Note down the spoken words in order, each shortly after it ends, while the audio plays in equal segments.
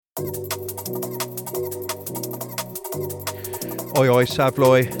Oi oi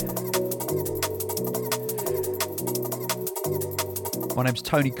Savloy. My name's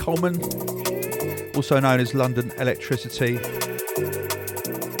Tony Coleman, also known as London Electricity.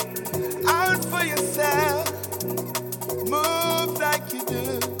 Out for yourself, move like you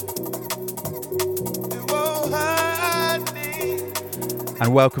do. It won't hurt me.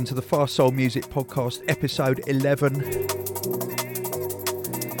 And welcome to the Fast Soul Music Podcast, episode 11.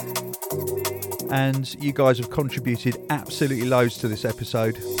 And you guys have contributed absolutely loads to this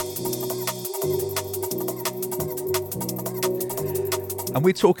episode. And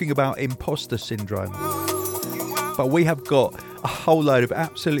we're talking about imposter syndrome. But we have got a whole load of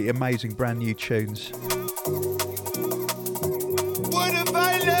absolutely amazing brand new tunes. What have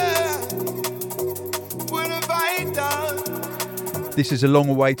I learned? What have I done? This is a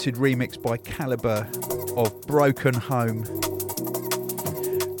long-awaited remix by Calibre of Broken Home.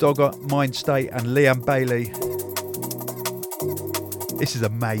 Dogger, Mindstate and Liam Bailey. This is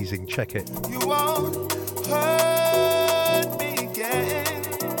amazing, check it. You won't hurt me again.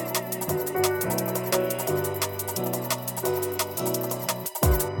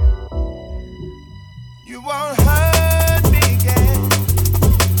 You won't hurt me again.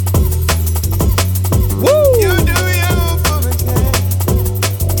 Woo! You do you for me again.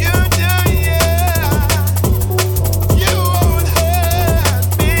 You do yeah. You won't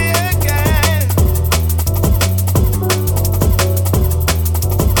hurt me again.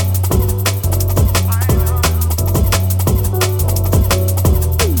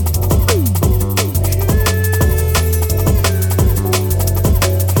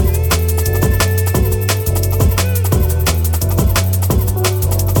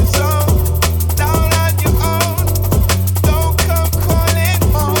 So down on your own, don't come calling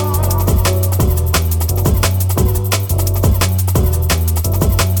home.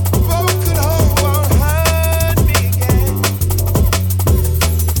 Broken home won't hurt me again.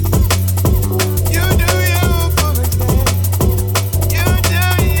 You do you for me again. You do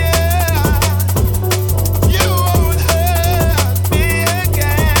yeah. You won't hurt me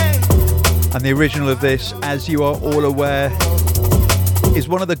again. And the original of this, as you are all aware, is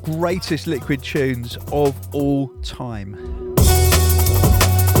one of the greatest Liquid tunes of all time.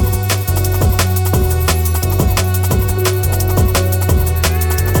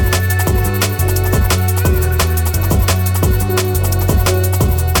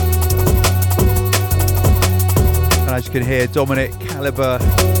 And as you can hear, Dominic Calibre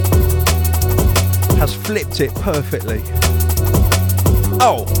has flipped it perfectly.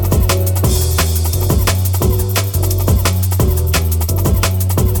 Oh!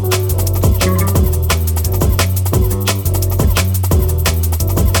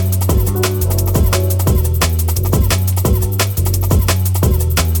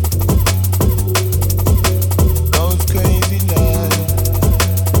 Those crazy nights.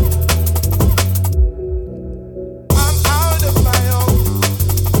 I'm out of my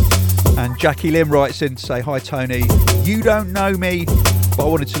own. And Jackie Lim writes in to say, hi Tony, you don't know me, but I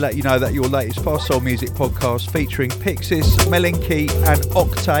wanted to let you know that your latest Fast Soul Music podcast featuring Pixis, Melinki and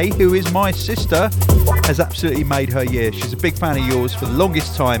Octay, who is my sister, has absolutely made her year. She's a big fan of yours for the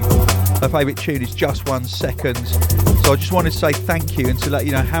longest time. Her favourite tune is Just 1 Second. So I just wanted to say thank you and to let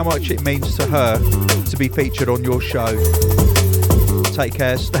you know how much it means to her to be featured on your show. Take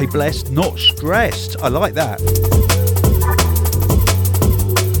care, stay blessed, not stressed. I like that.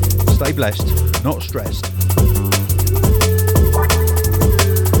 Stay blessed, not stressed.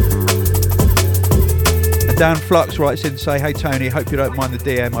 And Dan Flux writes in to say, hey Tony, hope you don't mind the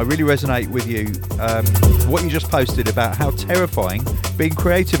DM. I really resonate with you. What you just posted about how terrifying being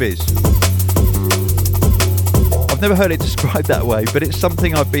creative is. I've never heard it described that way, but it's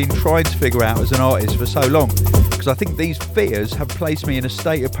something I've been trying to figure out as an artist for so long, because I think these fears have placed me in a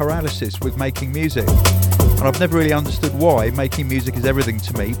state of paralysis with making music. And I've never really understood why. Making music is everything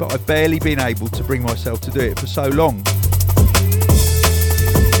to me, but I've barely been able to bring myself to do it for so long.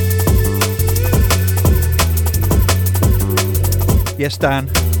 Yes, Dan,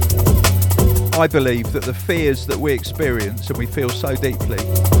 I believe that the fears that we experience and we feel so deeply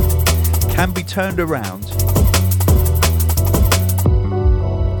can be turned around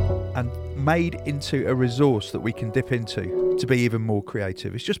and made into a resource that we can dip into to be even more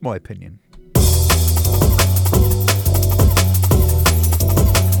creative. It's just my opinion.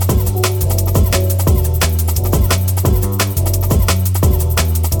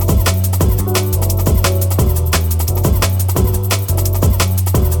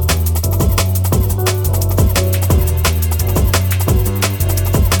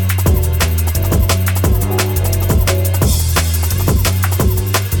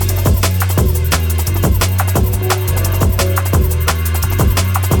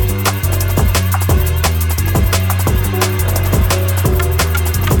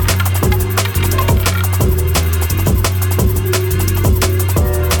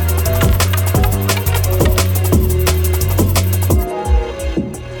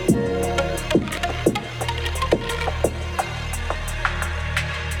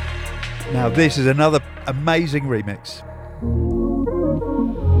 This is another amazing remix.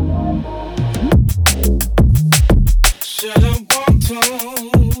 Should have walked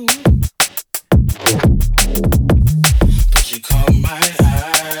on, but you caught my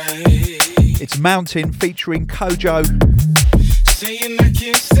eye. It's Mountain featuring Kojo. Saying I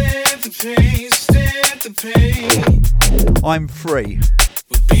can't stand the pain, stand the pain. I'm Free.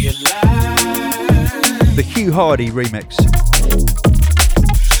 Would be a lie. The Hugh Hardy remix.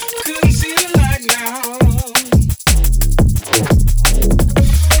 Couldn't see the light now.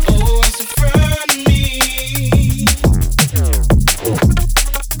 Oh, it's in front of me.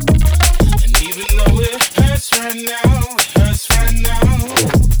 And even though it hurts right now, it hurts right now.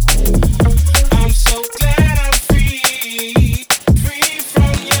 I'm so glad I'm free, free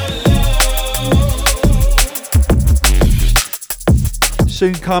from your love.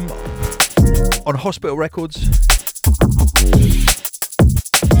 Soon come on Hospital Records.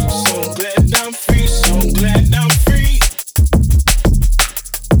 So glad I'm free, so glad I'm free.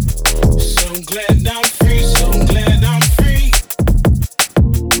 So glad I'm free, so glad I'm free.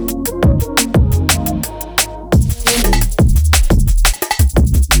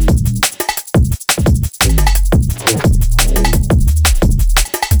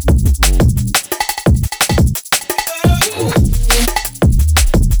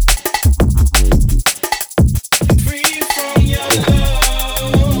 Free from your love.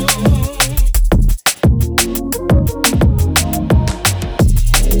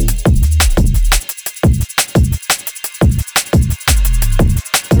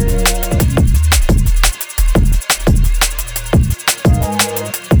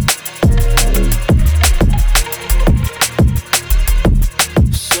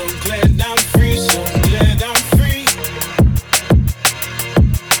 So glad I'm free, so glad I'm free.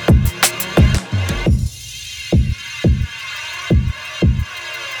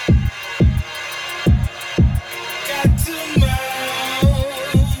 Got to move.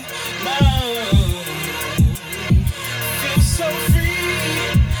 Feel so free,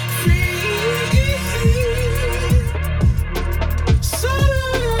 free. So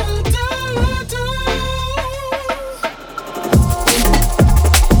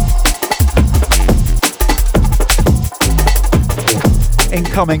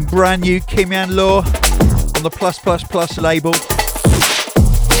Incoming brand new Kim Yan Law on the Plus Plus Plus label.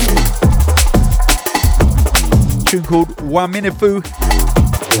 Tune called Waminifu.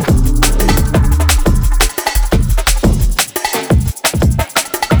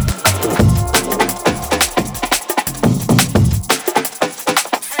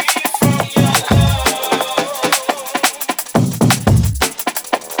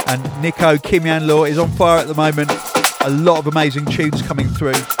 And Nico Kim Yan Law is on fire at the moment. A lot of amazing tunes coming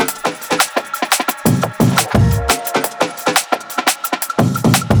through.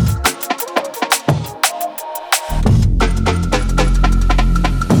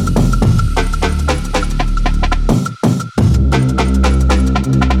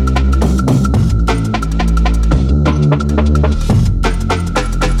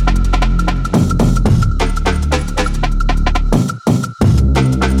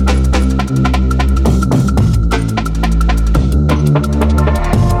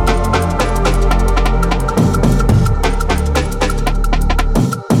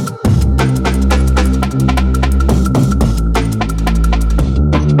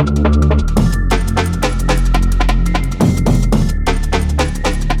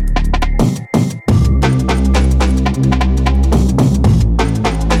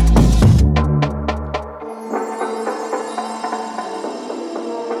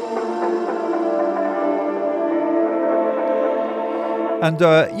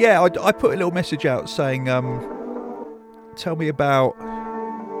 And I put a little message out saying, tell me about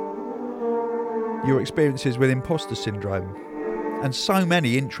your experiences with imposter syndrome, and so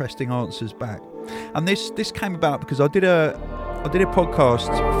many interesting answers back. And this came about because I did a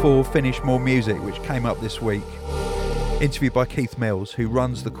podcast for Finish More Music, which came up this week, interviewed by Keith Mills, who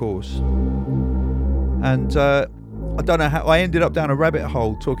runs the course. And I don't know how I ended up down a rabbit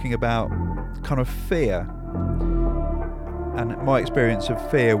hole talking about kind of fear and my experience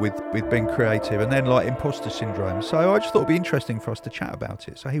of fear with being creative, and then like imposter syndrome. So I just thought it'd be interesting for us to chat about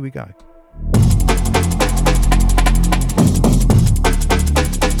it. So here we go.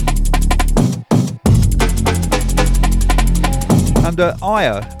 And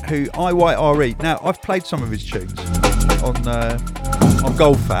Aya, who IYRE. Now I've played some of his tunes on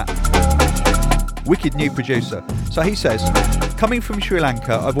Goldfat. Wicked new producer. So he says, coming from Sri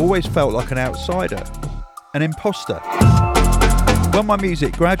Lanka, I've always felt like an outsider, an imposter. When my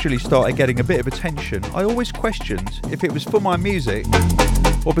music gradually started getting a bit of attention, I always questioned if it was for my music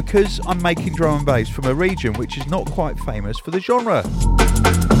or because I'm making drum and bass from a region which is not quite famous for the genre.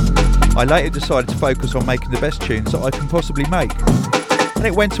 I later decided to focus on making the best tunes that I can possibly make, and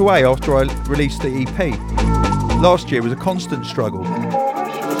it went away after I released the EP. Last year was a constant struggle.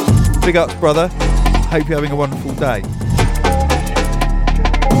 Big ups, brother. Hope you're having a wonderful day.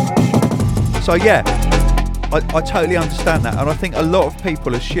 So yeah, I totally understand that, and I think a lot of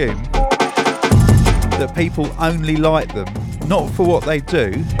people assume that people only like them, not for what they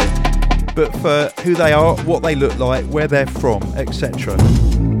do, but for who they are, what they look like, where they're from, etc.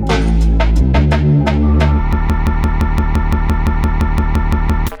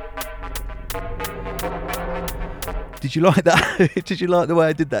 Did you like that? Did you like the way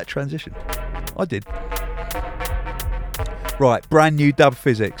I did that transition? I did. Right, brand new Dub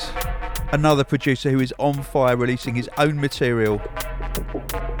Physics. Another producer who is on fire, releasing his own material.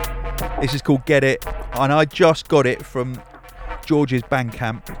 This is called Get It, and I just got it from George's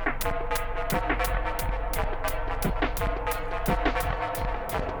Bandcamp.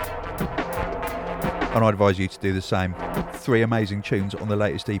 And I'd advise you to do the same. 3 amazing tunes on the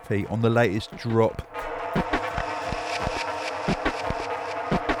latest EP, on the latest drop.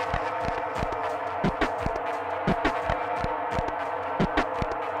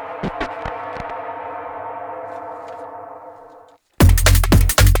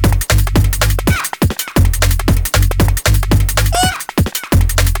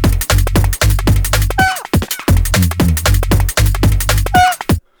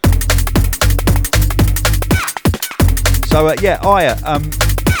 So yeah, Aya,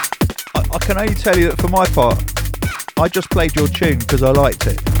 I can only tell you that for my part, I just played your tune because I liked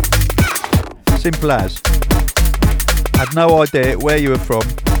it. Simple as. I had no idea where you were from,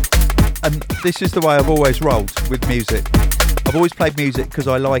 and this is the way I've always rolled with music. I've always played music because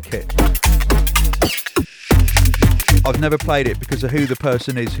I like it. I've never played it because of who the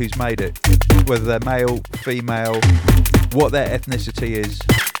person is who's made it, whether they're male, female, what their ethnicity is,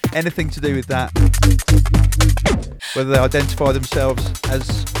 anything to do with that. Whether they identify themselves as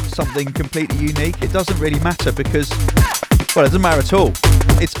something completely unique, it doesn't really matter because, well, it doesn't matter at all.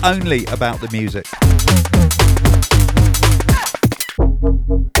 It's only about the music.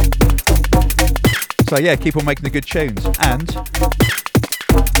 So yeah, keep on making the good tunes and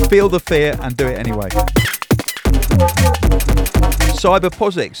feel the fear and do it anyway.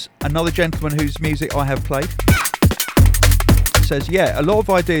 Cyberposics, another gentleman whose music I have played, says, yeah, a lot of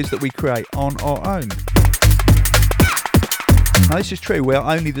ideas that we create on our own. Now this is true, we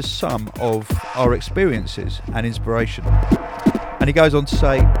are only the sum of our experiences and inspiration. And he goes on to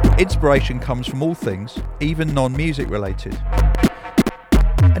say, inspiration comes from all things, even non-music related.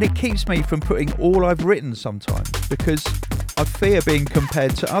 And it keeps me from putting all I've written sometimes, because I fear being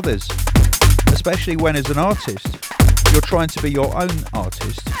compared to others, especially when as an artist, you're trying to be your own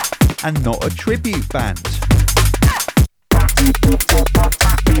artist and not a tribute band.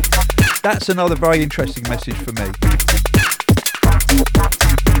 That's another very interesting message for me.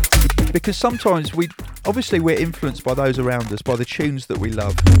 Because sometimes we're influenced by those around us, by the tunes that we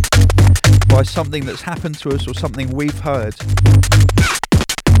love, by something that's happened to us or something we've heard.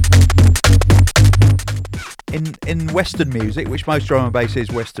 In Western music, which most drum and bass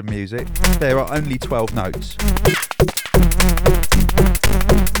is Western music, there are only 12 notes.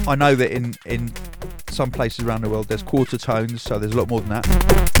 I know that in some places around the world there's quarter tones, so there's a lot more than that.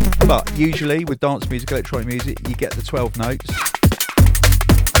 But usually with dance music, electronic music, you get the 12 notes.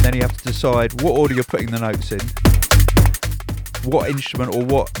 And then you have to decide what order you're putting the notes in, what instrument or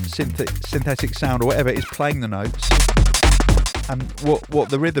what synthetic sound or whatever is playing the notes, and what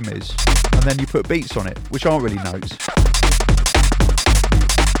the rhythm is. And then you put beats on it, which aren't really notes.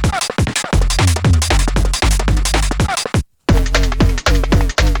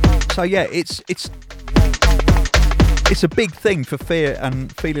 So yeah, it's a big thing for fear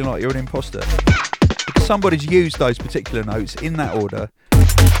and feeling like you're an imposter. Because somebody's used those particular notes in that order,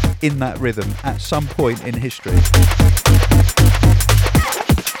 in that rhythm, at some point in history.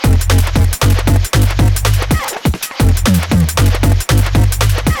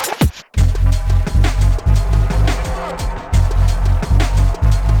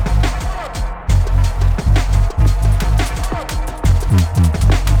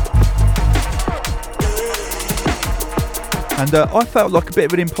 And I felt like a bit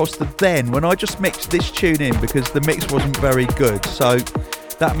of an imposter then when I just mixed this tune in because the mix wasn't very good. So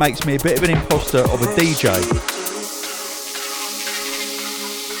that makes me a bit of an imposter of a DJ.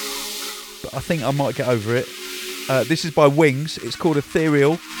 But I think I might get over it. This is by Wings. It's called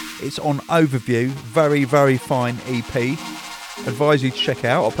Ethereal. It's on Overview. Very, very fine EP. Advise you to check it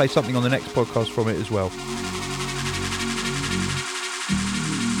out. I'll play something on the next podcast from it as well.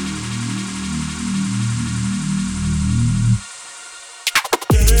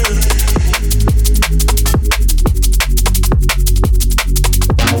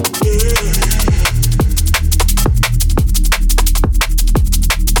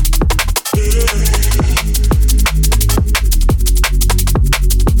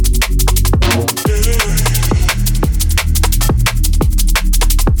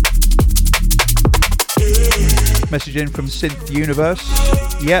 Message in from Synth Universe.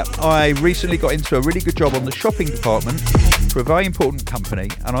 Yep, I recently got into a really good job on the shopping department for a very important company,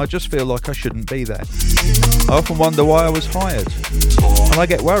 and I just feel like I shouldn't be there. I often wonder why I was hired, and I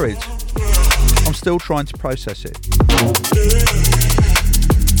get worried. I'm still trying to process it.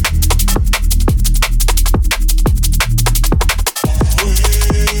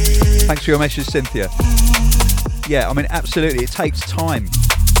 Thanks for your message, Cynthia. Yeah, I mean, absolutely, it takes time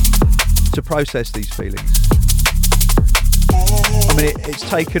to process these feelings. I mean, it's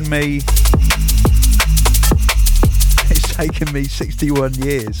taken me 61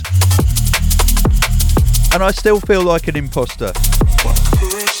 years, and I still feel like an imposter.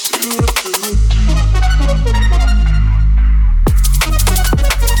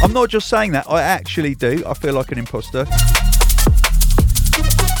 I'm not just saying that, I actually do. I feel like an imposter.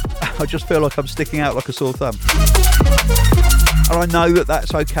 I just feel like I'm sticking out like a sore thumb. And I know that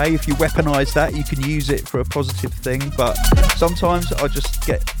that's okay. If you weaponise that, you can use it for a positive thing, but sometimes I just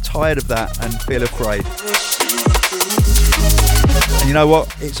get tired of that and feel afraid. And you know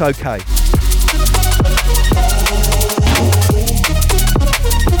what? It's okay.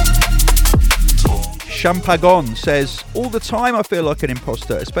 Champagon says, all the time I feel like an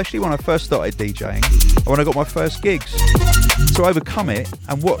imposter, especially when I first started DJing or when I got my first gigs. To overcome it,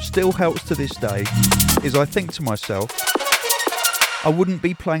 and what still helps to this day, is I think to myself, I wouldn't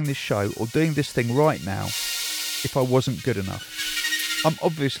be playing this show or doing this thing right now if I wasn't good enough. I'm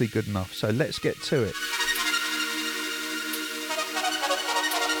obviously good enough, so let's get to it.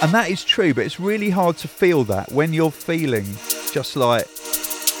 And that is true, but it's really hard to feel that when you're feeling just like,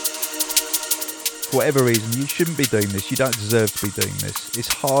 for whatever reason, you shouldn't be doing this, you don't deserve to be doing this.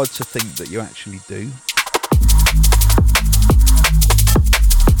 It's hard to think that you actually do.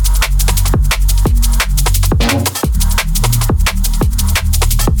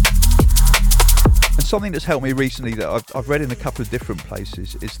 And something that's helped me recently that I've read in a couple of different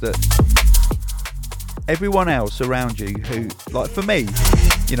places is that everyone else around you who, like for me,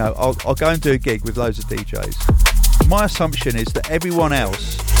 you know, I'll go and do a gig with loads of DJs. My assumption is that everyone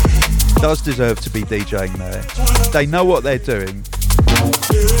else does deserve to be DJing there. They know what they're doing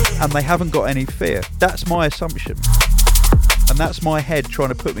and they haven't got any fear. That's my assumption. And that's my head trying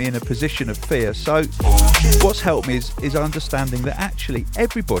to put me in a position of fear. So what's helped me is understanding that actually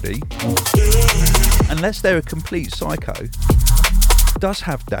everybody, unless they're a complete psycho, does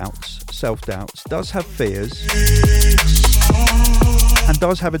have doubts, self-doubts, does have fears, and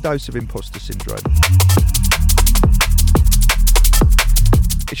does have a dose of imposter syndrome.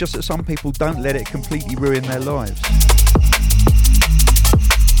 It's just that some people don't let it completely ruin their lives.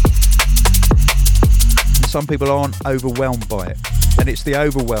 And some people aren't overwhelmed by it. And it's the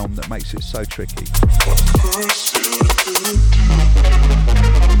overwhelm that makes it so tricky.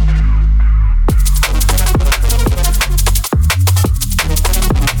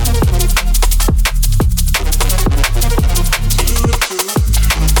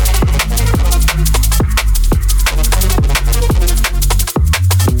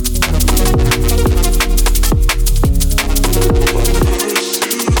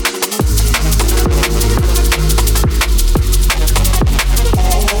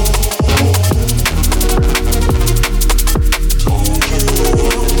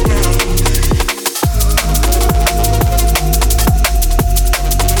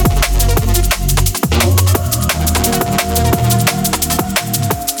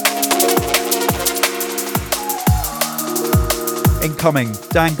 Incoming,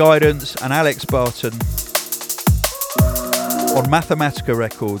 Dan Guidance and Alex Barton on Mathematica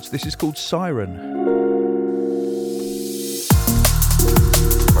Records. This is called Siren.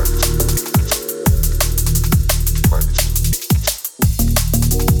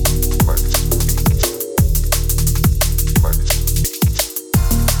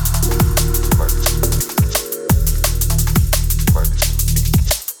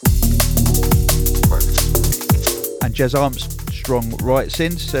 And Jez Armstrong writes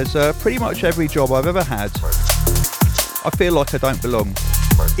in, says, pretty much every job I've ever had, I feel like I don't belong,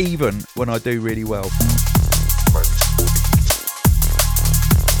 even when I do really well.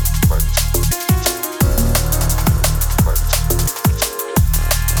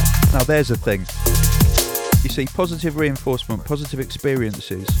 Now there's a thing. You see, positive reinforcement, positive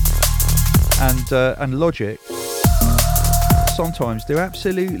experiences, and logic sometimes do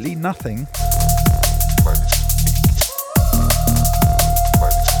absolutely nothing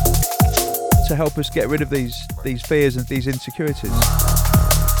to help us get rid of these fears and these insecurities.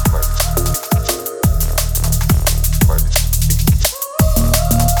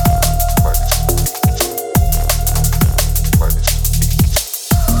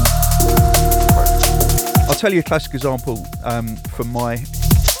 I'll tell you a classic example from my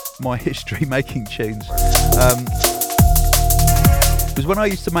history making tunes. Was when I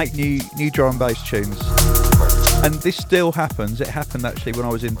used to make new drum and bass tunes, and this still happens. It happened actually when I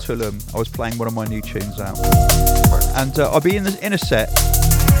was in Tulum. I was playing one of my new tunes out, and I'd be in a set,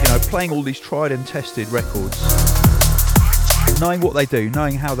 playing all these tried and tested records, knowing what they do,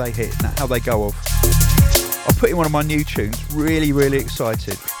 knowing how they hit, how they go off. I put in one of my new tunes, really, really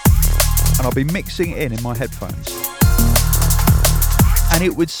excited, and I'll be mixing it in my headphones, and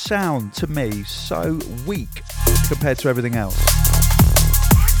it would sound to me so weak compared to everything else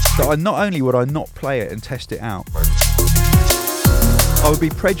that not only would I not play it and test it out, I would be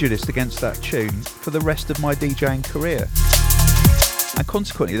prejudiced against that tune for the rest of my DJing career. And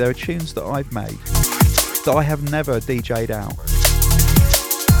consequently, there are tunes that I've made that I have never DJ'd out.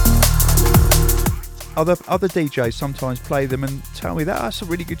 Other DJs sometimes play them and tell me that's a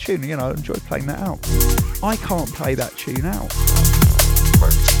really good tune, I enjoy playing that out. I can't play that tune out.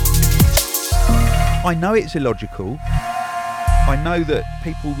 I know it's illogical. I know that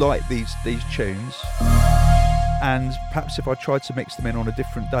people like these tunes, and perhaps if I tried to mix them in on a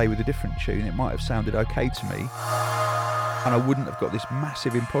different day with a different tune, it might have sounded okay to me, and I wouldn't have got this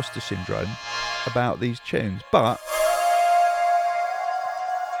massive imposter syndrome about these tunes. But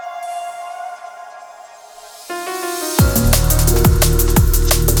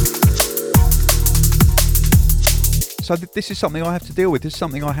so this is something I have to deal with. This is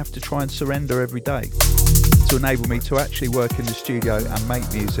something I have to try and surrender every day to enable me to actually work in the studio and make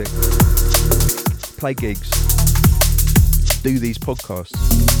music, play gigs, do these podcasts.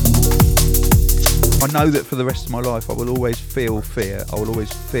 I know that for the rest of my life I will always feel fear. I will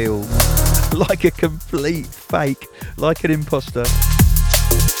always feel like a complete fake, like an imposter.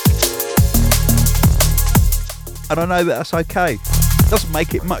 And I know that that's okay. It doesn't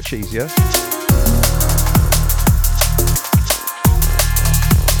make it much easier.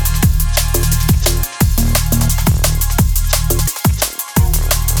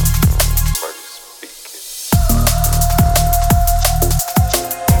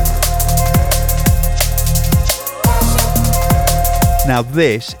 Now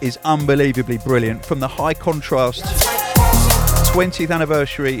this is unbelievably brilliant from the High Contrast 20th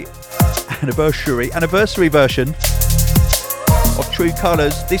anniversary version of True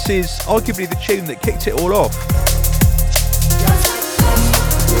Colours. This is arguably the tune that kicked it all off.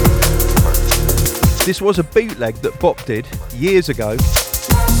 This was a bootleg that Bop did years ago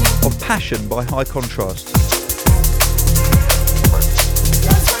of Passion by High Contrast.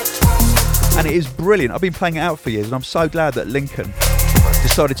 And it is brilliant. I've been playing it out for years, and I'm so glad that Lincoln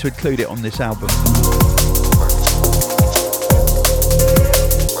decided to include it on this album.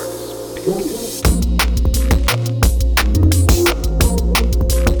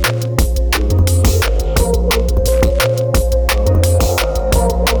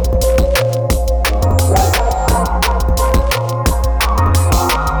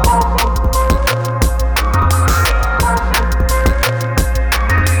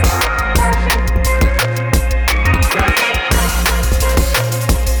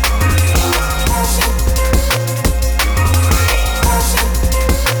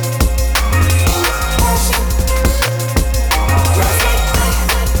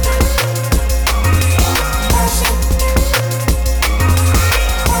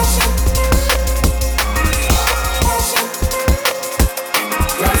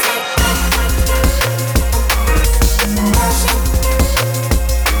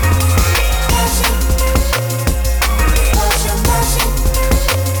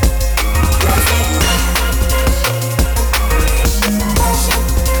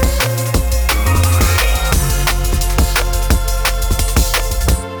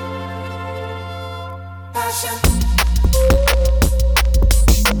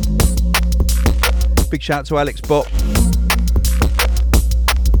 Big shout out to Alex Bott.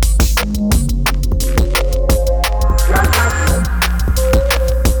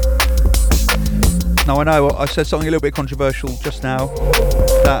 Now I know I said something a little bit controversial just now,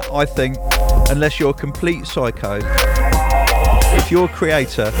 that I think unless you're a complete psycho, if you're a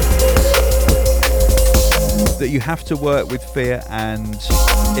creator, that you have to work with fear and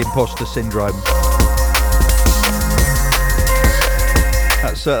imposter syndrome.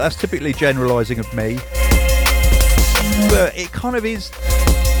 That's typically generalising of me, but it kind of is.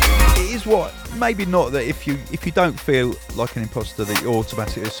 It is what, maybe not that if you don't feel like an imposter that you're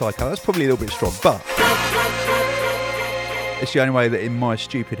automatically a psycho. That's probably a little bit strong, but it's the only way that in my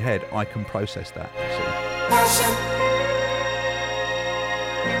stupid head I can process that. So.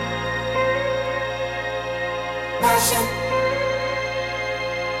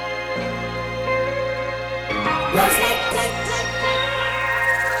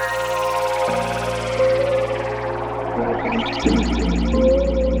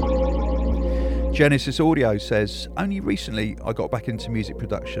 Genesis Audio says, only recently I got back into music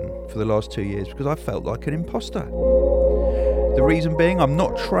production for the last 2 years because I felt like an imposter. The reason being I'm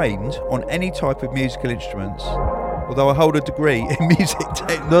not trained on any type of musical instruments, although I hold a degree in music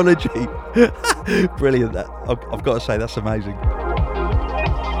technology. Brilliant. I've got to say, that's amazing.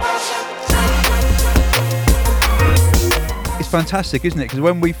 It's fantastic, isn't it? Because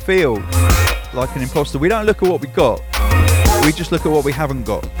when we feel like an imposter, we don't look at what we've got, we just look at what we haven't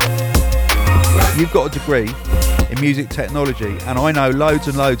got. You've got a degree in music technology, and I know loads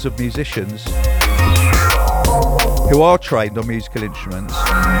and loads of musicians who are trained on musical instruments,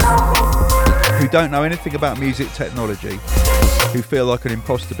 who don't know anything about music technology, who feel like an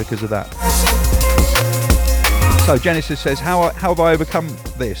imposter because of that. So Genesis says, how have I overcome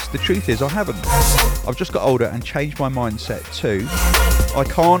this? The truth is I haven't. I've just got older and changed my mindset too. I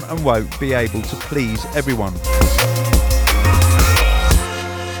can't and won't be able to please everyone.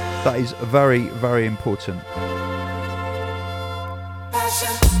 That is very, very important.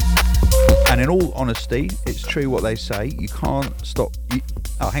 And in all honesty, it's true what they say. You can't stop...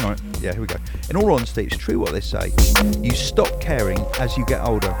 hang on. Yeah, here we go. In all honesty, it's true what they say. You stop caring as you get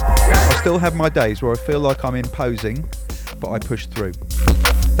older. I still have my days where I feel like I'm imposing, but I push through.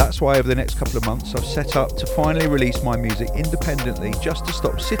 That's why over the next couple of months, I've set up to finally release my music independently, just to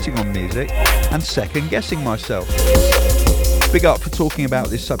stop sitting on music and second guessing myself. Big up for talking about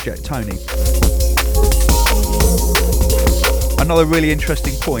this subject, Tony. Another really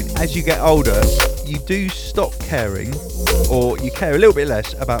interesting point, as you get older, you do stop caring, or you care a little bit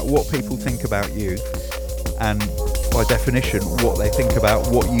less about what people think about you, and by definition, what they think about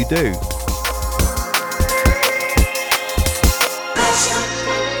what you do.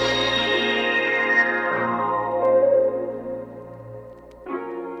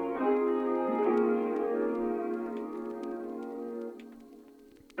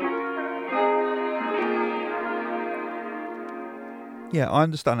 Yeah, I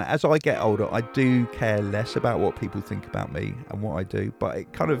understand that. As I get older, I do care less about what people think about me and what I do, but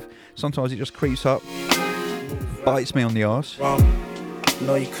it kind of, sometimes it just creeps up, bites me on the arse.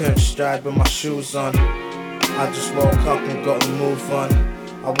 No, you couldn't stride with my shoes on. I just woke up and got to move on.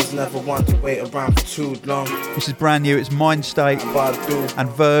 I was never one to wait around for too long. This is brand new, it's Mindstate and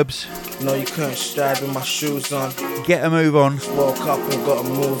Verbs. No, you couldn't stride with my shoes on. Get a move on. Just woke up and got to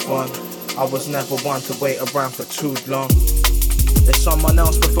move on. I was never one to wait around for too long. There's someone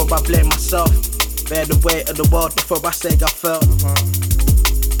else before I blame myself. Bear the weight of the world before I say I felt.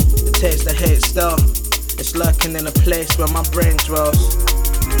 The taste of hate still, it's lurking in a place where my brain dwells.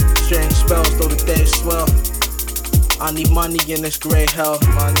 Strange spells though the days swell. I need money in this grey hell.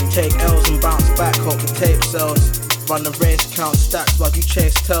 Take L's and bounce back, hope the tape sells. Run the race, count stacks while you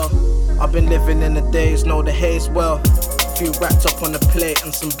chase tail. I've been living in the days, know the haze well. Few wrapped up on the plate and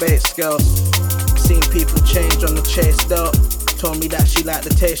some bait scales. Seen people change on the chase though. Told me that she liked the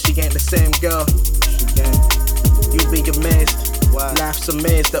taste, she ain't the same girl. You'd be amazed. Life's a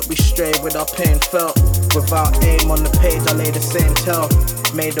maze that we stray with our pain felt. Without aim on the page, I lay the same tell.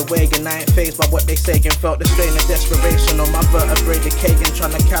 Made a way and I ain't fazed by what they say and felt the strain of desperation on my vertebrae decaying.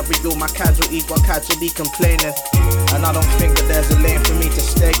 Trying to carry all my casualties while casually complaining. And I don't think that there's a lane for me to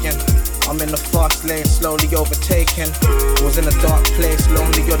stay in. I'm in the fast lane, slowly overtaken. Was in a dark place,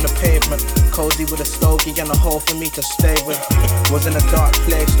 lonely on the pavement. Cozy with a stogie and a hole for me to stay with. Was in a dark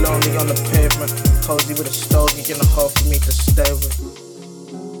place, lonely on the pavement. Cozy with a stogie and a hole for me to stay with.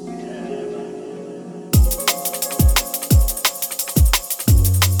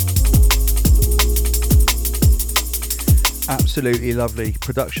 Absolutely lovely.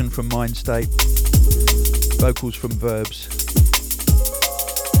 Production from Mindstate. Vocals from Verbs.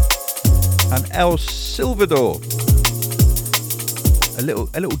 And El Silvador. A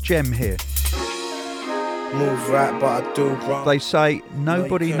little gem here. Move right, but I do wrong. They say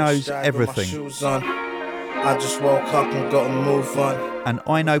nobody knows everything. I just woke up and got to move on. And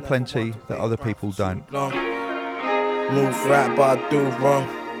I know plenty that other people don't. Move right, but I do wrong.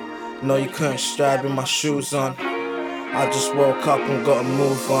 No, you couldn't stride with my shoes on. I just woke up and got to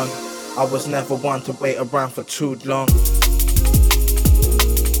move on. I was never one to wait around for too long.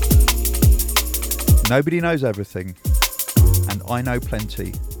 Nobody knows everything, and I know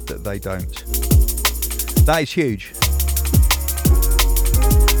plenty that they don't. That is huge.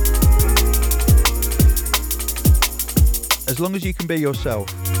 As long as you can be yourself,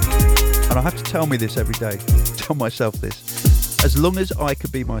 and I have to tell me this every day, tell myself this, as long as I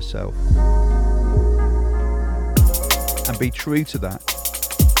could be myself and be true to that,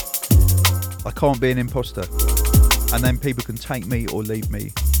 I can't be an imposter, and then people can take me or leave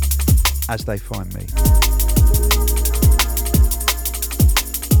me as they find me.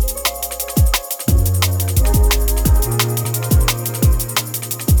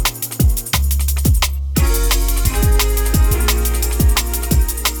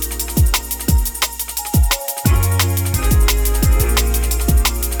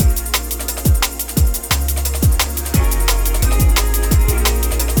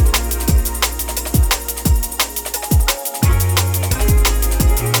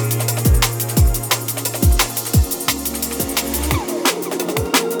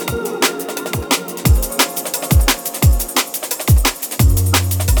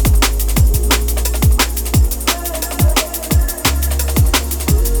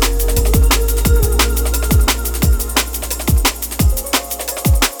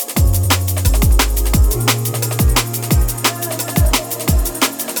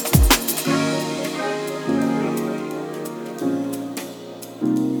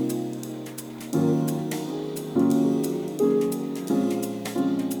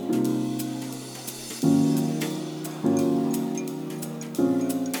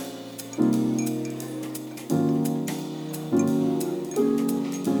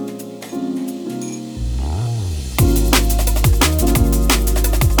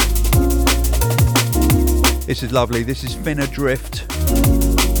 This is lovely. This is Finn Adrift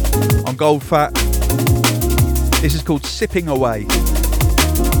on Goldfat. This is called Sipping Away.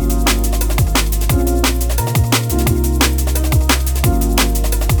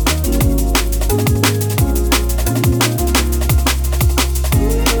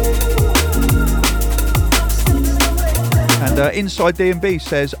 Inside D&B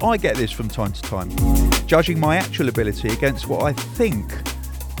says, I get this from time to time, judging my actual ability against what I think,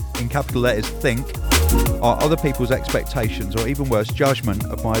 in capital letters think, are other people's expectations or even worse, judgment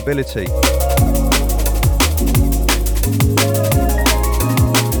of my ability.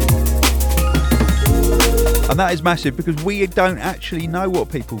 And that is massive because we don't actually know what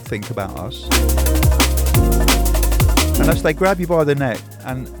people think about us. Unless they grab you by the neck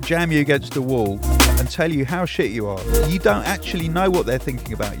and jam you against the wall and tell you how shit you are, you don't actually know what they're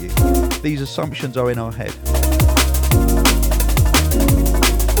thinking about you. These assumptions are in our head.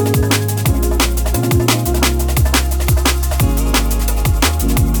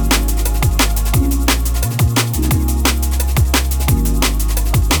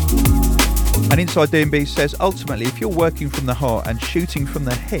 And Inside D&B says, ultimately, if you're working from the heart and shooting from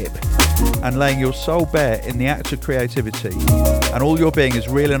the hip and laying your soul bare in the act of creativity, and all your being is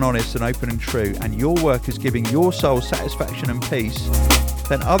real and honest and open and true, and your work is giving your soul satisfaction and peace,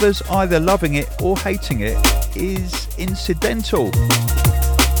 then others either loving it or hating it is incidental.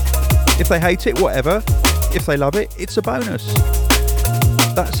 If they hate it, whatever. If they love it, it's a bonus.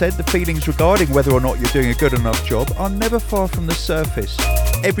 That said, the feelings regarding whether or not you're doing a good enough job are never far from the surface.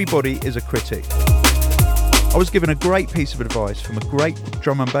 Everybody is a critic. I was given a great piece of advice from a great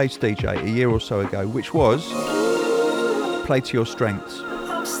drum and bass DJ a year or so ago, which was, play to your strengths.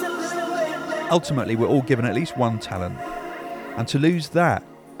 Ultimately, we're all given at least one talent, and to lose that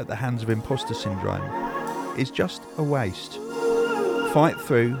at the hands of imposter syndrome is just a waste. Fight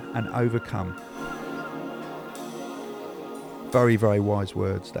through and overcome. Very, very wise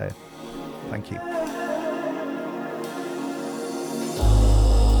words there. Thank you.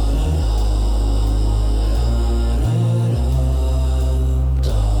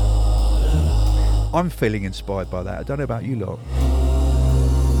 I'm feeling inspired by that. I don't know about you lot.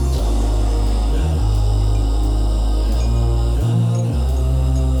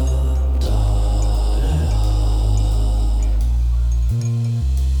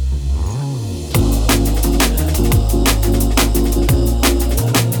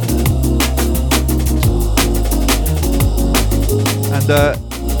 And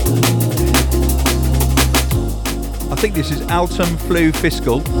I think this is Altum Flu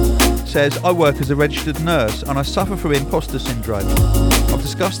Fiscal. Says, I work as a registered nurse and I suffer from imposter syndrome. I've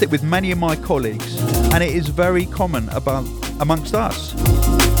discussed it with many of my colleagues and it is very common amongst us.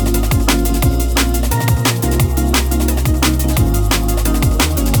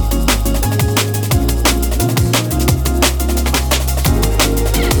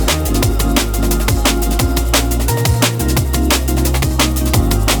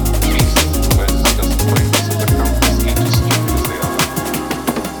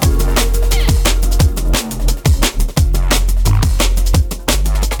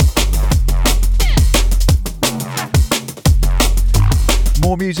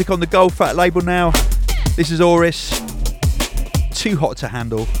 Music on the Goldfat label now. This is Oris. Too hot to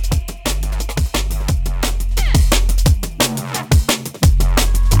handle.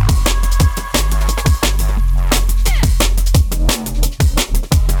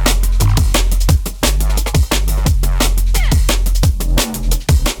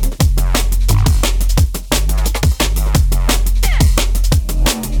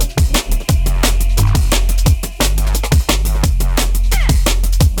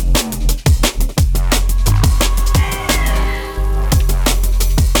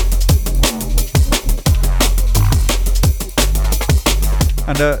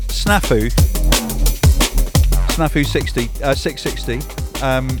 Snafu 660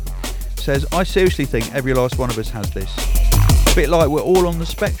 says, I seriously think every last one of us has this. A bit like we're all on the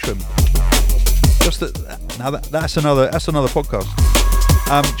spectrum. Just that now that's another podcast.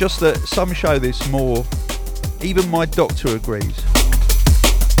 Just that some show this more. Even my doctor agrees.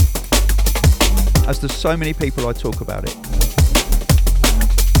 As there's so many people I talk about it.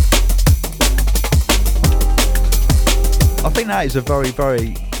 I think that is a very,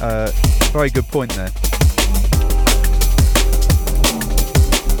 very, very good point there.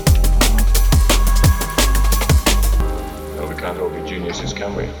 Well, we can't all be geniuses,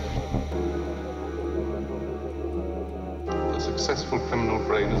 can we? The successful criminal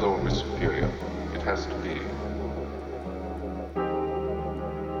brain is always superior. It has to be.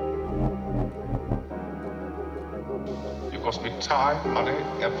 You cost me time, money,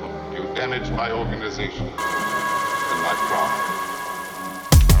 effort. You damaged my organization and my pride.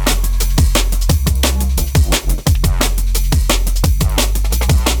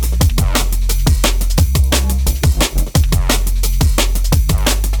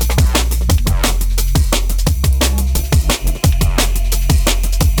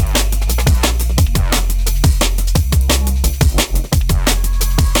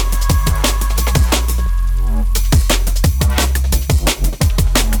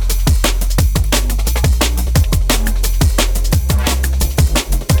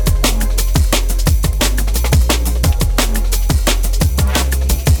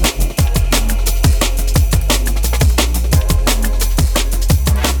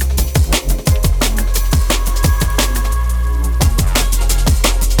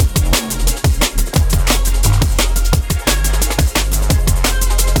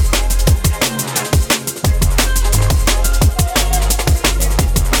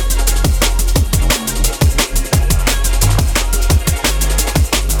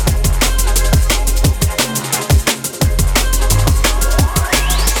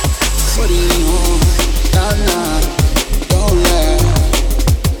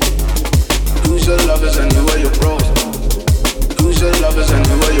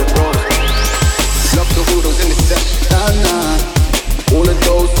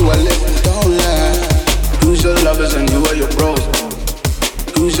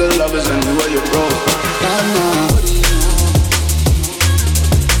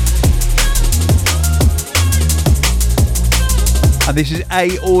 And this is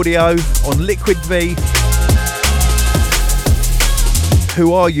A Audio on Liquid V.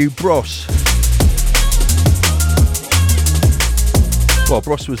 Who are you, Bros? Well,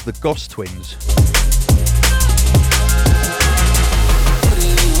 Bros was the Goss Twins.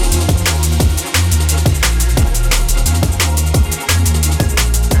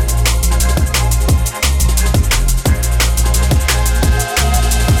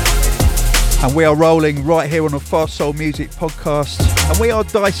 And we are rolling right here on the Fast Soul Music Podcast, and we are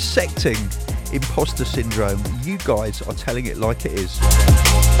dissecting imposter syndrome. You guys are telling it like it is.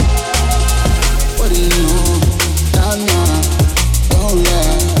 What do you know? Don't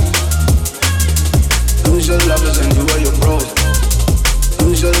lie. Who's your lovers and who are your bros?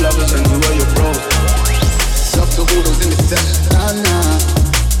 Who's your lovers and who are your bros? Love to all those in the session.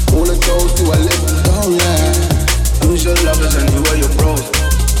 All of those who are listening. Don't lie. Who's your lovers and who are your bros?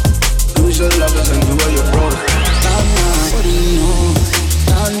 Who's your lovers and who are your bros? What do you know?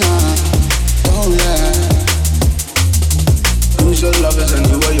 Don't lie. Who's your lovers and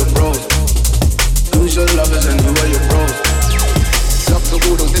who are your bros? Who's your lovers and who are your bros? Love to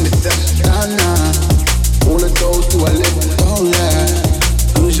all those in the session. All of those who are listening. Don't lie.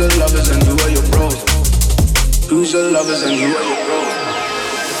 Who's your lovers and who are your bros? Who's your lovers and who are your bros?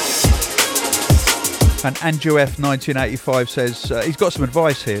 And Andrew F 1985 says he's got some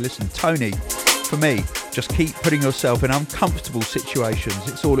advice here. Listen, Tony, for me, just keep putting yourself in uncomfortable situations.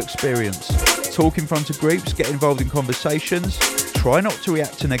 It's all experience. Talk in front of groups, get involved in conversations. Try not to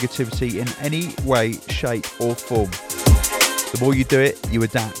react to negativity in any way, shape or form. The more you do it, you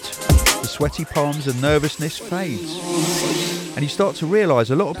adapt. The sweaty palms and nervousness fades. And you start to realise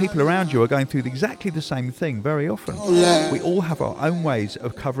a lot of people around you are going through exactly the same thing very often. We all have our own ways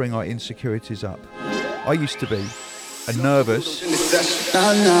of covering our insecurities up. I used to be a nervous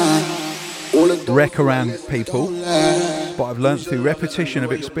wreck around people, but I've learnt through repetition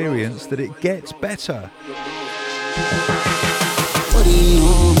of experience that it gets better.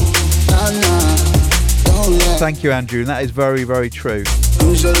 Thank you, Andrew, and that is very, very true.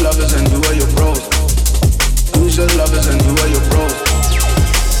 Who's your lovers and who are your bros? Who's your lovers and who are your bros?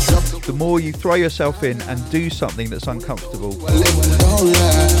 The more you throw yourself in and do something that's uncomfortable,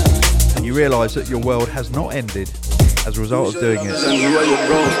 and you realise that your world has not ended as a result of doing it,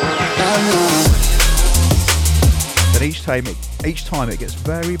 then each time it gets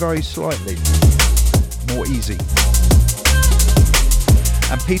very, very slightly more easy.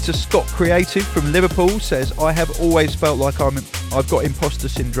 And Peter Scott Creative from Liverpool says, I have always felt like I've got imposter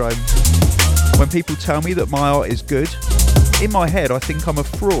syndrome. When people tell me that my art is good, in my head I think I'm a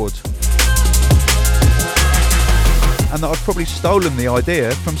fraud. And that I've probably stolen the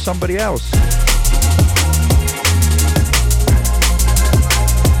idea from somebody else.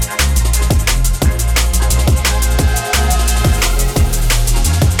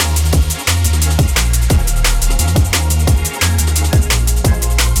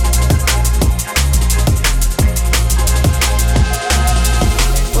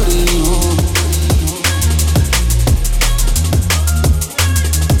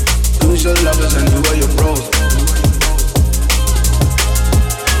 Who's your lovers and who are your bros?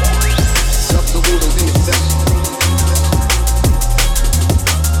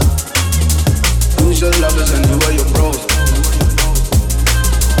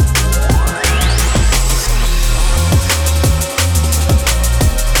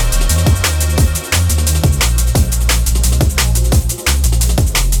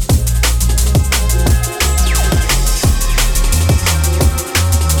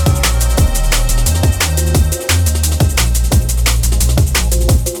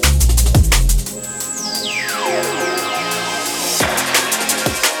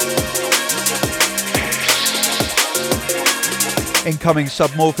 Incoming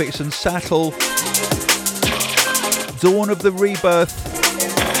Submorphics and Sattel. Dawn of the Rebirth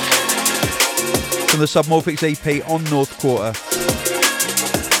from the Submorphics EP on North Quarter.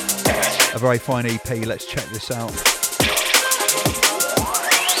 A very fine EP, let's check this out.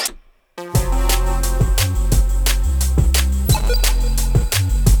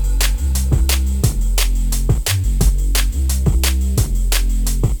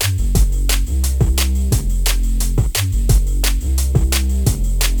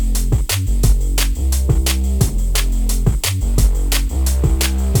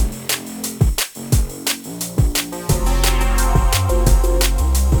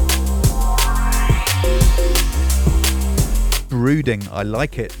 Brooding, I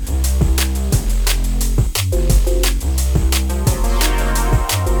like it.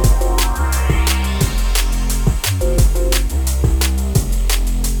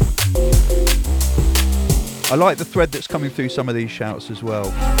 I like the thread that's coming through some of these shouts as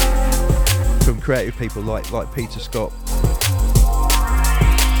well, from creative people like Peter Scott,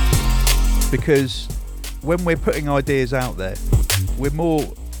 because when we're putting ideas out there, we're more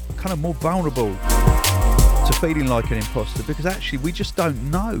vulnerable to feeling like an imposter, because actually we just don't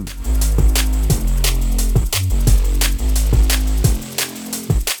know.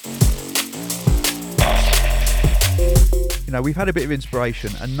 You know, we've had a bit of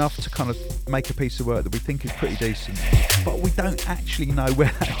inspiration, enough to kind of make a piece of work that we think is pretty decent, but we don't actually know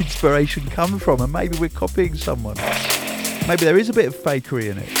where that inspiration comes from, and maybe we're copying someone. Maybe there is a bit of fakery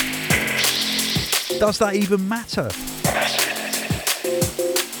in it. Does that even matter?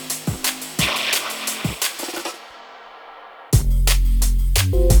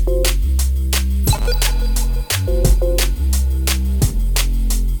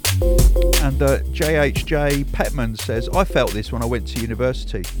 JHJ Petman says, I felt this when I went to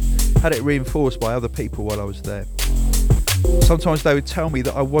university. Had it reinforced by other people while I was there. Sometimes they would tell me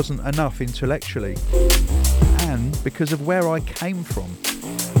that I wasn't enough intellectually, and because of where I came from.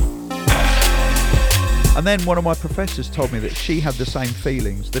 And then one of my professors told me that she had the same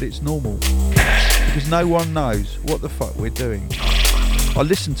feelings, that it's normal, because no one knows what the fuck we're doing. I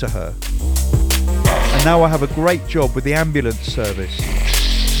listened to her, and now I have a great job with the ambulance service.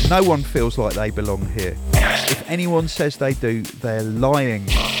 No one feels like they belong here. If anyone says they do, they're lying.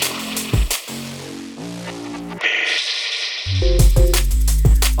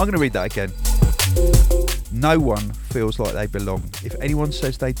 I'm going to read that again. No one feels like they belong. If anyone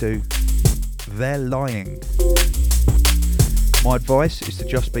says they do, they're lying. My advice is to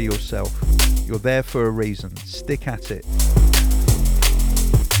just be yourself. You're there for a reason. Stick at it.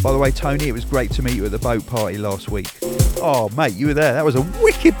 By the way, Tony, it was great to meet you at the boat party last week. Oh, mate, you were there. That was a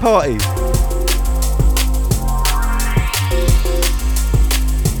wicked party.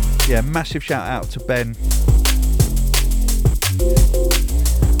 Yeah, massive shout out to Ben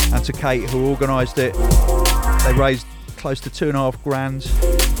and to Kate, who organised it. They raised close to $2,500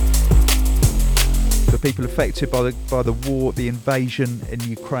 for people affected by the war, the invasion in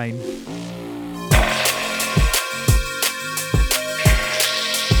Ukraine.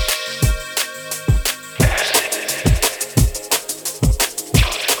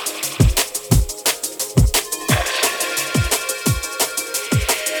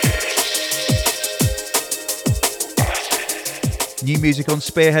 New music on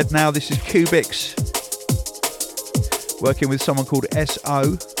Spearhead now. This is Kubix, working with someone called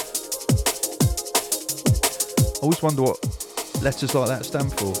S.O. I always wonder what letters like that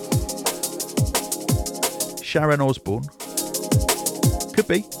stand for. Sharon Osbourne. Could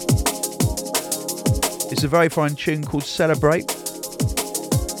be. It's a very fine tune called Celebrate.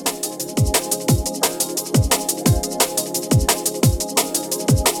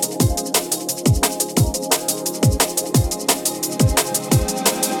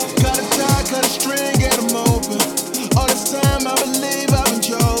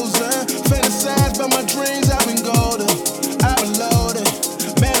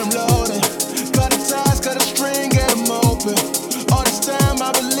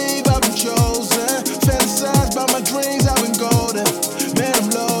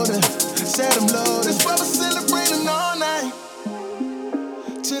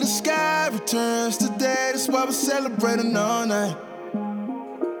 Celebrating all night.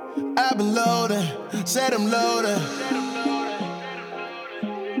 I've been loaded, said I'm loaded.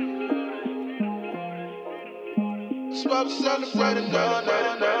 That's why we're celebrating all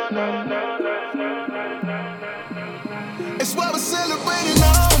night. It's why we're celebrating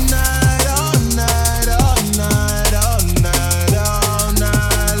all night, all night, all night, all night, all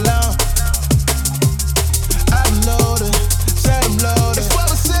night long. I've been loaded, said I'm loaded. It's why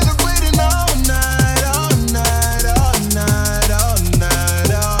we're celebrating all night. All night, all night, all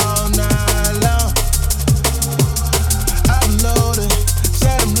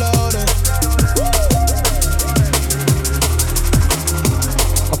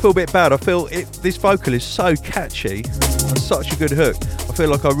feel a bit bad. I feel this vocal is so catchy and such a good hook. I feel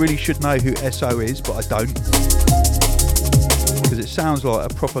like I really should know who SO is, but I don't. Because it sounds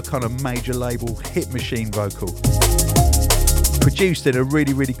like a proper kind of major label hit machine vocal. Produced in a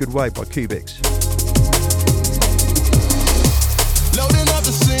really, really good way by Kubix. Loading up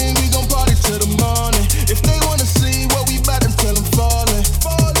the scene, we gon' party till the morning. If they wanna see what we bout, then tell them falling.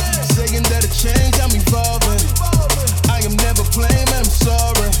 Saying that a change, I'm evolving. I am never playing, I'm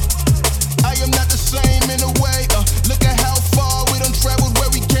sorry. I am not the same in a way. Look at how far we done traveled, where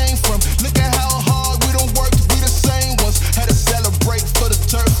we came from. Look at how hard we done worked, we the same ones. Had to celebrate for the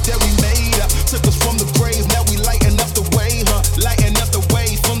turf that we made up. Took us from the grave, now we lighten up the way, huh? Lighten up the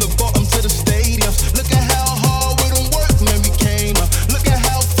way from the bottom to the stadiums. Look at how hard we done worked, man, we came up. Look at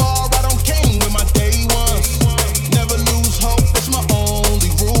how far I done came with my day ones. Never lose hope, that's my only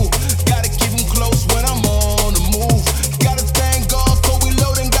rule. Gotta keep them close when I'm on the move. Gotta thank God for we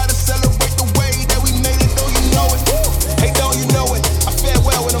loading, gotta celebrate the way that we made it, don't you know it? Hey, don't you know it? I fare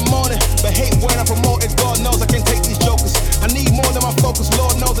well in the morning, but hate when I promote it. God knows I can't take these jokers. I need more than my focus,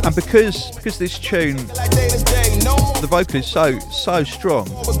 Lord knows it. And because this tune, the vocal is so strong,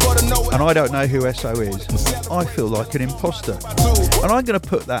 and I don't know who SO is, I feel like an imposter. And I'm going to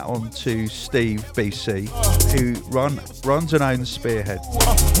put that on to Steve BC, who runs and owns Spearhead.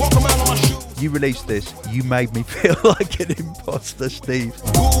 You released this, you made me feel like an imposter, Steve.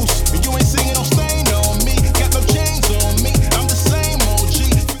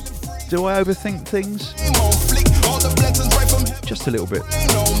 Do I overthink things? Just a little bit.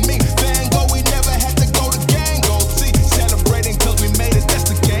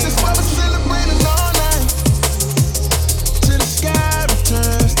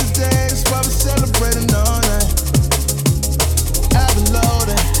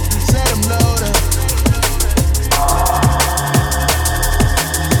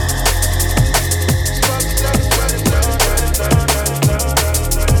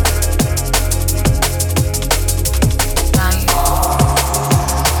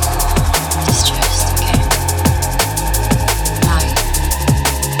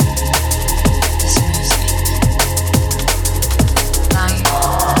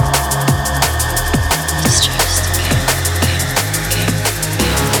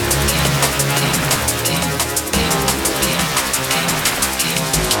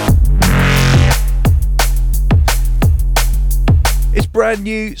 Brand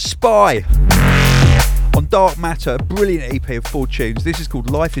new Spy on Dark Matter, a brilliant EP of 4 tunes. This is called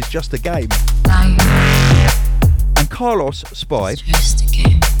Life Is Just a Game. And Carlos Spy just a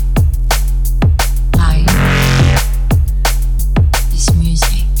game. Life is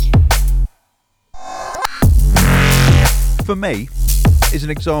music. For me, is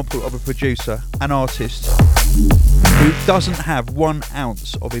an example of a producer, an artist who doesn't have 1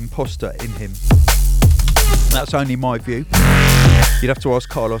 ounce of imposter in him. That's only my view. You'd have to ask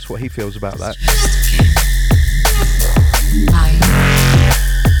Carlos what he feels about that.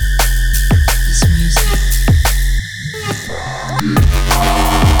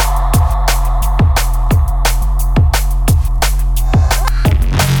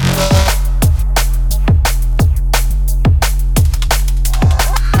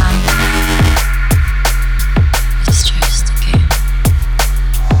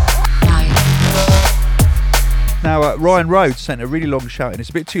 Now, Ryan Rhodes sent a really long shout in. It's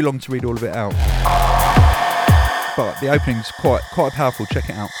a bit too long to read all of it out, but the opening's quite powerful. Check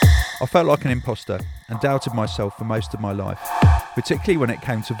it out. I felt like an imposter and doubted myself for most of my life, particularly when it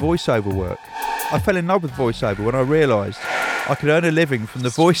came to voiceover work. I fell in love with voiceover when I realised I could earn a living from the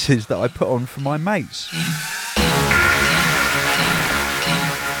voices that I put on for my mates.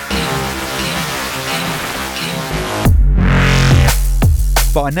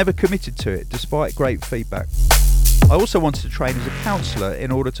 But I never committed to it, despite great feedback. I also wanted to train as a counsellor in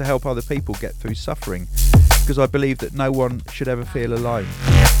order to help other people get through suffering, because I believe that no one should ever feel alone.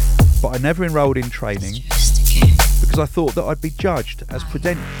 But I never enrolled in training because I thought that I'd be judged as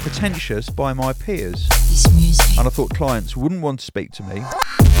pretentious by my peers. And I thought clients wouldn't want to speak to me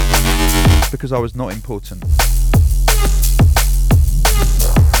because I was not important.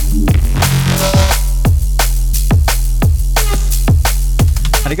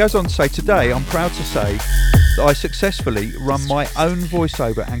 And he goes on to say, today I'm proud to say that I successfully run my own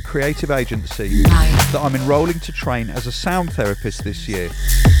voiceover and creative agency that I'm enrolling to train as a sound therapist this year.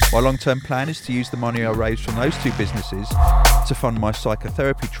 My long-term plan is to use the money I raise from those 2 businesses to fund my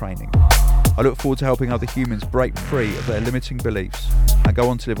psychotherapy training. I look forward to helping other humans break free of their limiting beliefs and go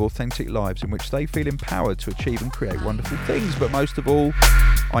on to live authentic lives in which they feel empowered to achieve and create wonderful things. But most of all,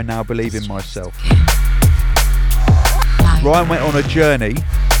 I now believe in myself. Ryan went on a journey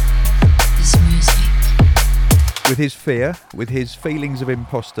This music. With his fear, with his feelings of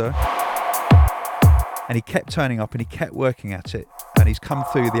imposter, and he kept turning up and he kept working at it, and he's come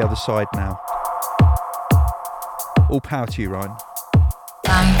through the other side now. All power to you, Ryan.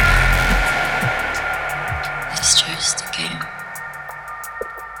 Life is just a game.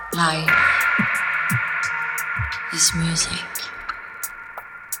 Life is music.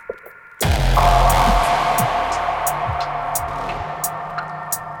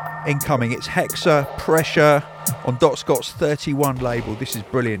 Incoming, it's Hexa, Pressure on Dot Scott's 31 label. This is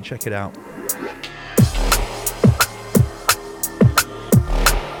brilliant, check it out.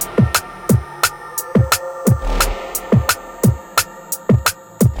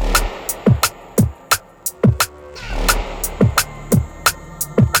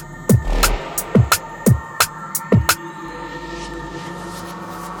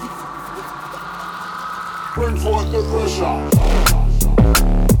 Bring forth the pressure.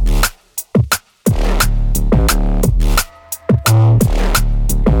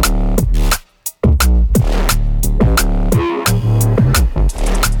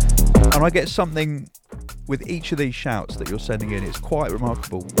 And I get something with each of these shouts that you're sending in. It's quite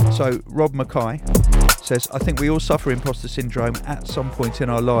remarkable. So Rob Mackay says, I think we all suffer imposter syndrome at some point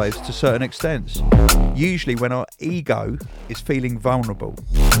in our lives to certain extents. Usually when our ego is feeling vulnerable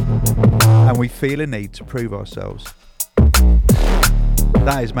and we feel a need to prove ourselves.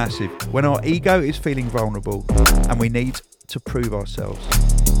 That is massive. When our ego is feeling vulnerable and we need to prove ourselves.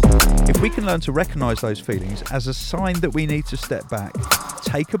 If we can learn to recognise those feelings as a sign that we need to step back,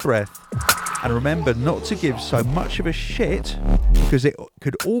 take a breath, and remember not to give so much of a shit because it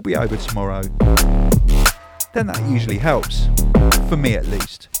could all be over tomorrow, then that usually helps, for me at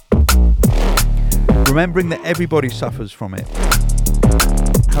least. Remembering that everybody suffers from it,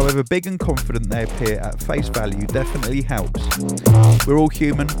 however big and confident they appear at face value, definitely helps. We're all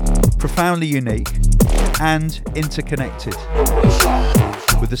human, profoundly unique, and interconnected,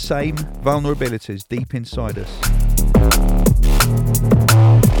 with the same vulnerabilities deep inside us.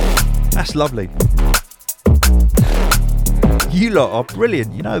 That's lovely. You lot are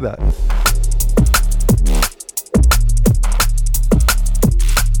brilliant, you know that.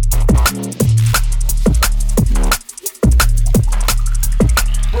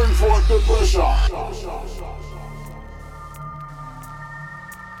 Bring forth the pressure.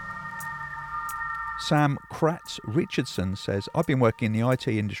 Sam Kratz Richardson says, I've been working in the IT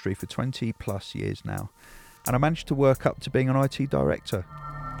industry for 20 plus years now, and I managed to work up to being an IT director.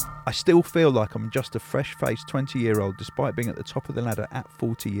 I still feel like I'm just a fresh-faced 20-year-old despite being at the top of the ladder at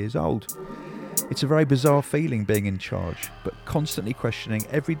 40 years old. It's a very bizarre feeling being in charge, but constantly questioning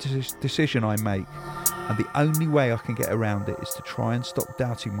every decision I make, and the only way I can get around it is to try and stop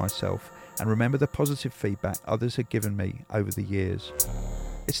doubting myself and remember the positive feedback others have given me over the years.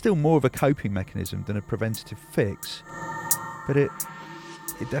 It's still more of a coping mechanism than a preventative fix, but it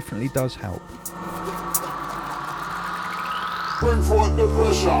definitely does help. Bring forth the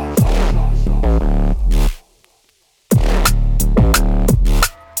pressure.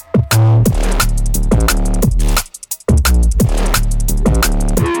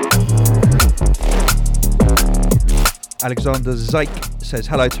 Alexander Zake says,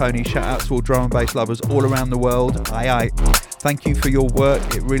 hello Tony, shout out to all drum and bass lovers all around the world. Aye. Thank you for your work,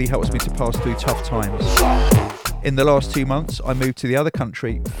 it really helps me to pass through tough times. In the last 2 months, I moved to the other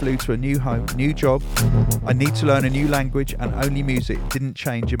country, flew to a new home, new job. I need to learn a new language, and only music didn't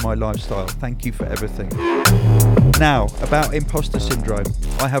change in my lifestyle. Thank you for everything. Now, about imposter syndrome.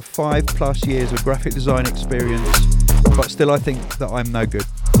 I have 5+ years of graphic design experience, but still I think that I'm no good.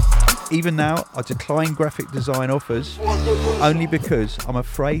 Even now, I decline graphic design offers only because I'm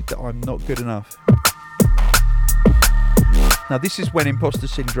afraid that I'm not good enough. Now this is when imposter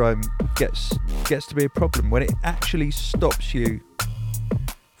syndrome gets to be a problem, when it actually stops you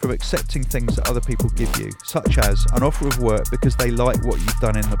from accepting things that other people give you, such as an offer of work because they like what you've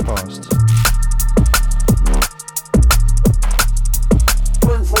done in the past.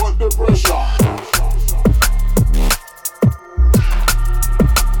 Bring forth the pressure.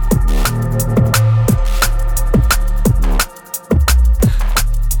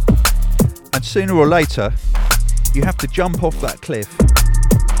 And sooner or later, you have to jump off that cliff.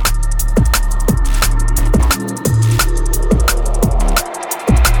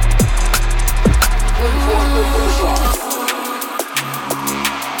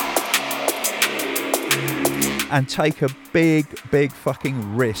 And take a big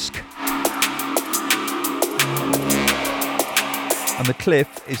fucking risk. And the cliff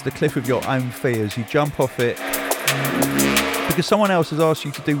is the cliff of your own fears. You jump off it because someone else has asked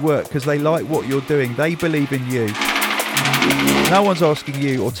you to do work because they like what you're doing. They believe in you. No one's asking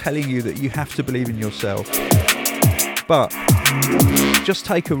you or telling you that you have to believe in yourself. But just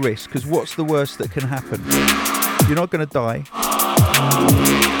take a risk, because what's the worst that can happen? You're not going to die.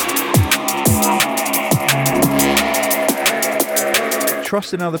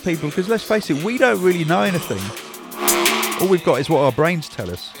 Trust in other people, because let's face it, we don't really know anything. All we've got is what our brains tell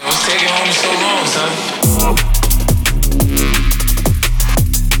us. What's taking home so long, son?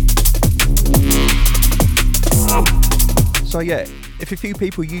 So yeah, if a few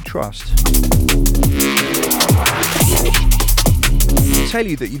people you trust tell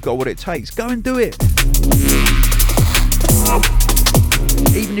you that you've got what it takes, go and do it.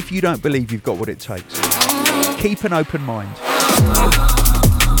 Even if you don't believe you've got what it takes, keep an open mind.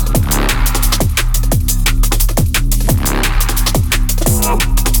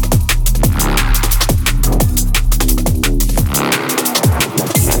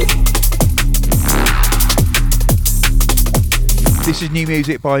 This is new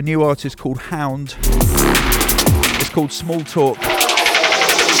music by a new artist called Hound. It's called Small Talk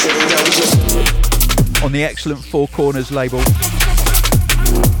on the excellent Four Corners label.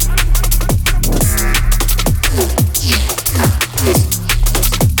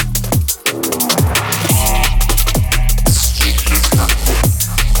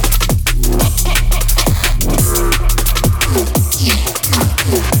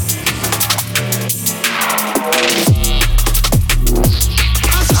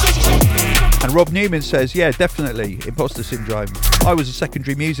 Rob Newman says, yeah, definitely, imposter syndrome. I was a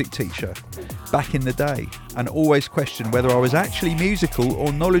secondary music teacher back in the day and always questioned whether I was actually musical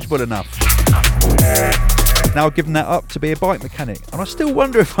or knowledgeable enough. Now I've given that up to be a bike mechanic, and I still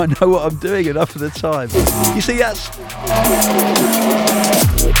wonder if I know what I'm doing enough of the time. You see,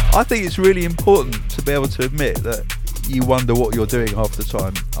 I think it's really important to be able to admit that you wonder what you're doing half the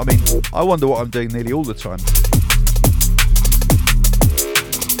time. I mean, I wonder what I'm doing nearly all the time.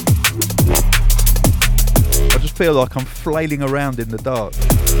 I just feel like I'm flailing around in the dark.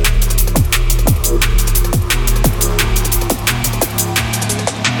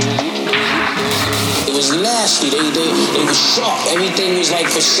 It was nasty, they was sharp, everything was like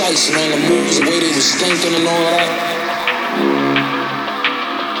precise, man, the moves, the way they was thinking and all that.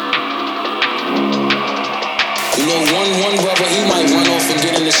 You know, one brother, he might run off and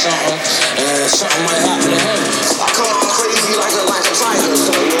get into something, and something might happen to him. I come out crazy like a tiger,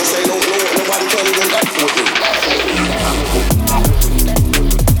 so you know what I'm saying? Nobody can't even up with me.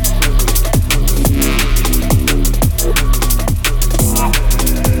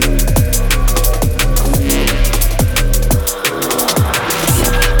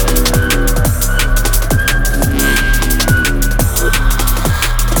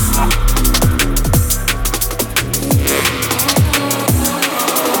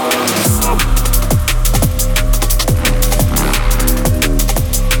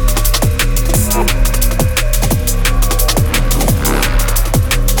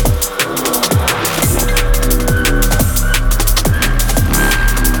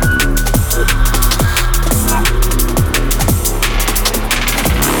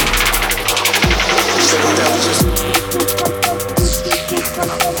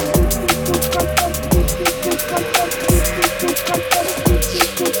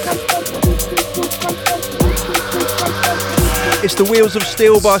 It's the Wheels of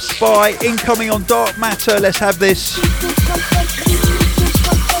Steel by Spy, incoming on Dark Matter. Let's have this.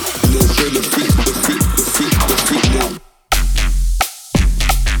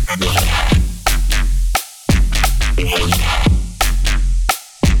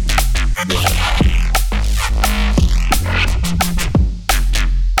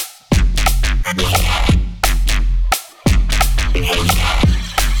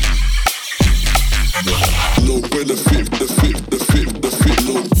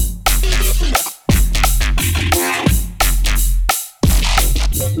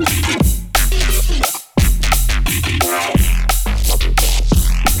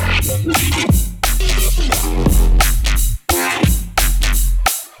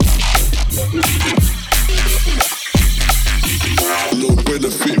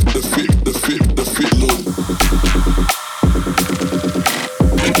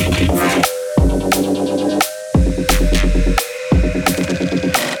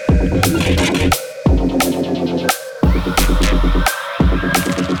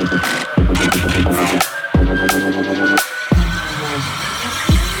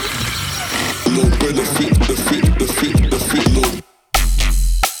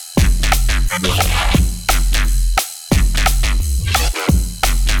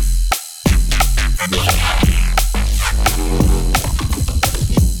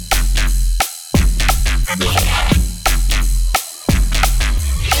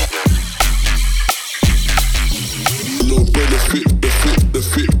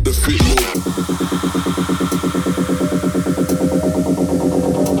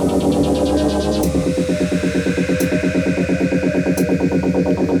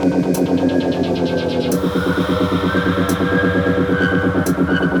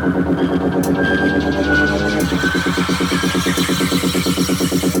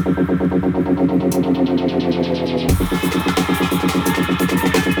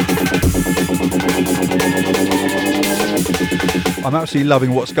 I'm absolutely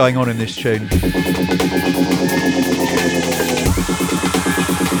loving what's going on in this tune.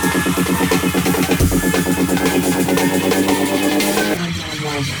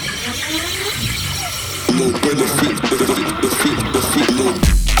 No benefit, the no.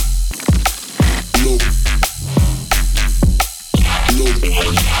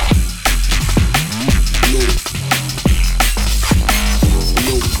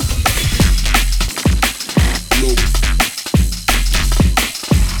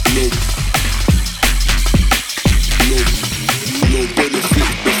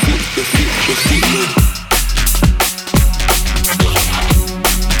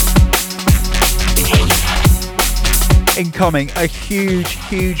 Incoming, a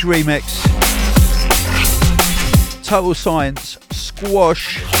huge remix. Total Science,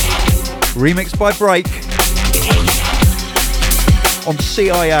 Squash, remixed by Break on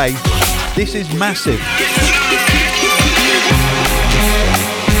CIA. This is massive.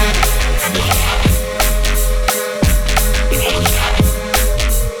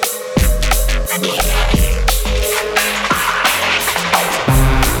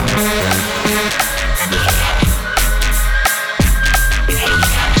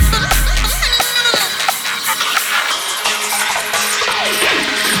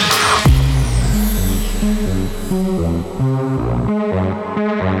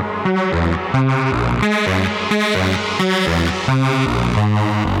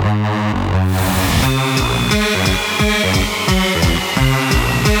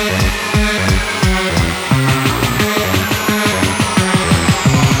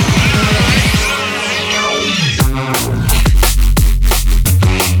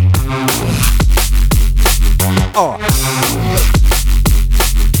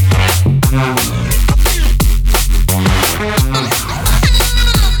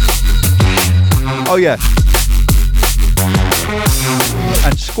 Oh yeah.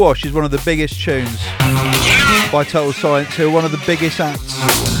 And Squash is one of the biggest tunes by Total Science, who are one of the biggest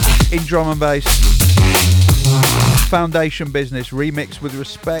acts in drum and bass. Foundation Business, remixed with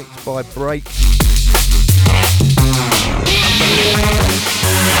Respect by Break.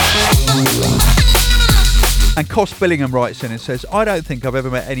 And Cos Billingham writes in and says, I don't think I've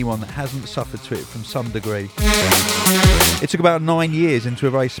ever met anyone that hasn't suffered to it from some degree. It took about 9 years into a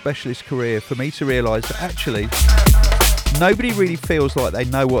very specialist career for me to realise that actually nobody really feels like they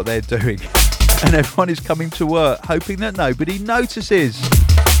know what they're doing, and everyone is coming to work hoping that nobody notices.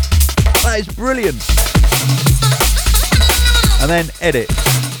 That is brilliant. And then edit.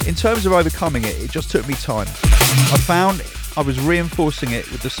 In terms of overcoming it, it just took me time. I found I was reinforcing it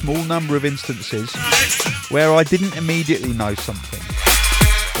with the small number of instances where I didn't immediately know something.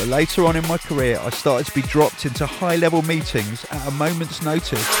 But later on in my career, I started to be dropped into high-level meetings at a moment's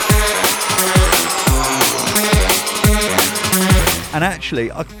notice. And actually,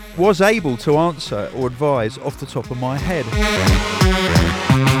 I was able to answer or advise off the top of my head.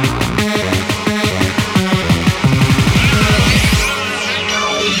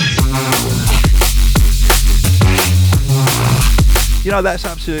 You know, that's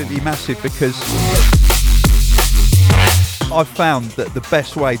absolutely massive, because I've found that the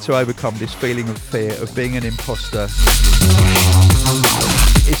best way to overcome this feeling of fear of being an imposter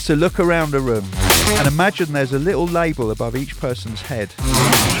is to look around a room and imagine there's a little label above each person's head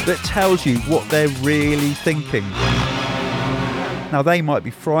that tells you what they're really thinking. Now, they might be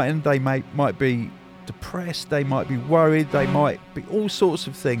frightened, they might be depressed, they might be worried, they might be all sorts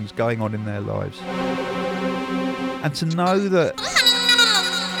of things going on in their lives. And to know that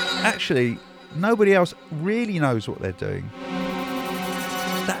actually nobody else really knows what they're doing,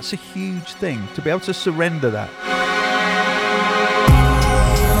 that's a huge thing, to be able to surrender that.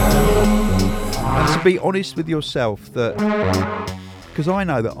 And to be honest with yourself, that, because I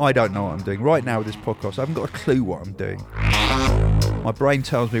know that I don't know what I'm doing. Right now with this podcast, I haven't got a clue what I'm doing. My brain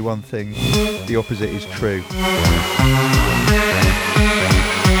tells me one thing, the opposite is true.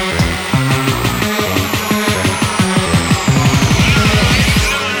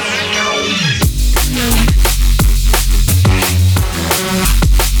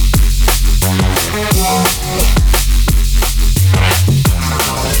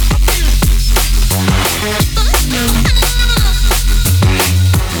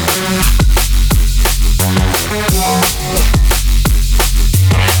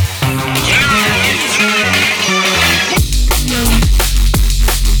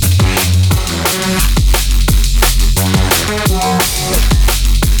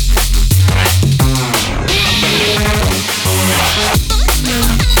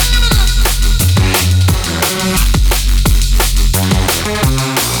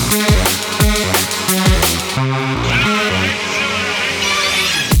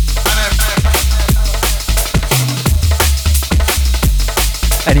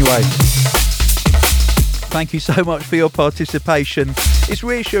 Anyway, thank you so much for your participation. It's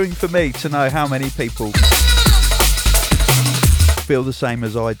reassuring for me to know how many people feel the same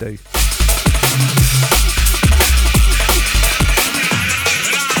as I do.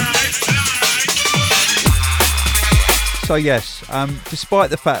 So yes,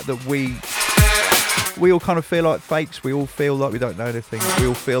 despite the fact that we all kind of feel like fakes, we all feel like we don't know anything, we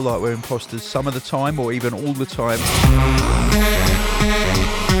all feel like we're imposters some of the time, or even all the time.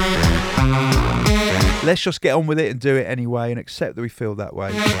 Let's just get on with it and do it anyway, and accept that we feel that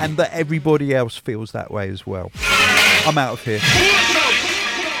way, and that everybody else feels that way as well. I'm out of here.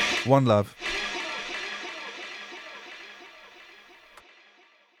 One love.